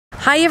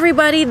Hi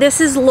everybody, this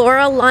is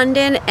Laura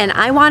London and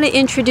I want to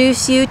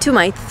introduce you to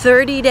my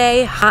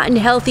 30-day hot and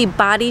healthy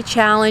body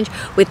challenge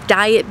with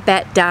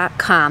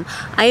DietBet.com.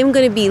 I am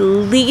going to be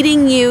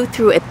leading you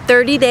through a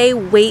 30-day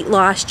weight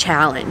loss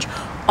challenge.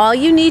 All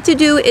you need to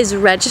do is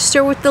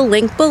register with the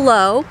link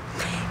below.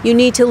 You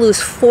need to lose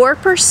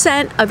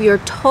 4% of your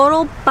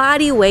total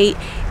body weight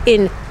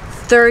in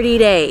 30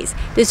 days.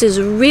 This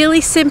is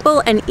really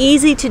simple and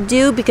easy to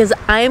do because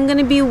I am going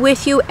to be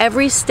with you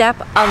every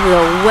step of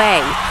the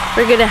way.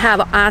 We're going to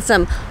have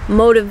awesome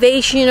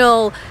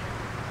motivational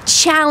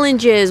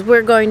challenges.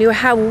 We're going to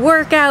have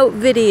workout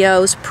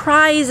videos,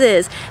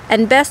 prizes,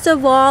 and best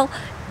of all,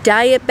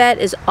 DietBet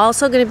is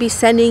also going to be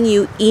sending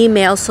you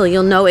emails so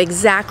you'll know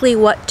exactly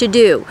what to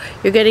do.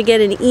 You're going to get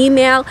an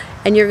email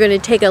and you're going to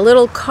take a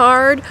little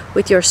card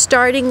with your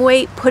starting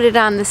weight, put it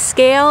on the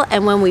scale,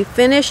 and when we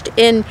finished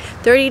in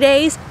 30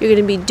 days, you're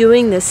going to be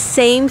doing the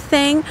same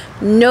thing.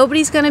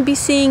 Nobody's going to be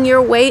seeing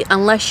your weight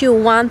unless you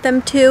want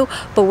them to,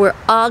 but we're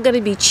all going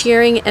to be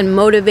cheering and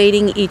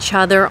motivating each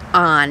other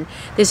on.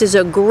 This is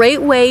a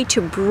great way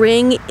to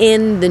bring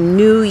in the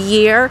new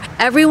year.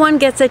 Everyone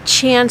gets a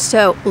chance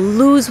to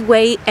lose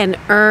weight and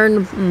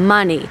earn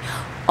money.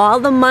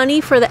 All the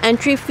money for the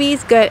entry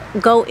fees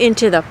go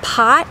into the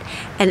pot,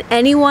 and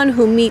anyone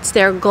who meets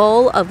their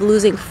goal of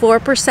losing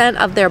 4%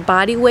 of their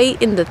body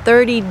weight in the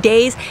 30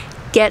 days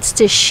gets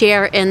to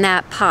share in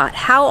that pot.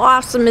 How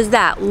awesome is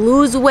that?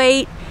 Lose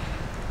weight,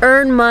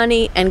 earn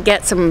money, and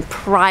get some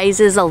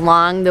prizes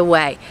along the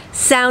way.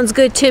 Sounds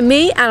good to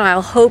me, and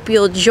I'll hope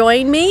you'll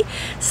join me.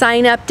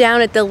 Sign up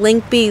down at the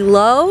link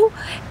below,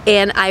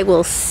 and I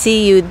will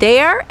see you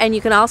there. And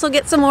you can also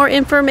get some more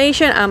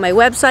information on my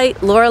website,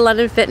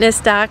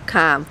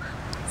 lauralondonfitness.com.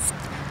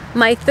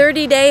 My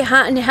 30-day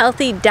hot and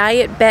healthy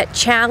diet bet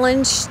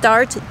challenge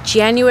starts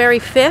January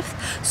 5th,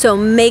 so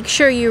make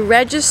sure you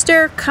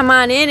register, come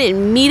on in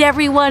and meet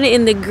everyone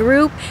in the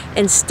group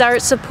and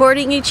start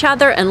supporting each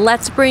other, and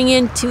let's bring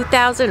in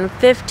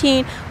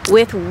 2015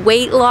 with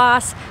weight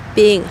loss,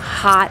 being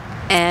hot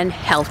and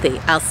healthy.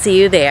 I'll see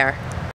you there.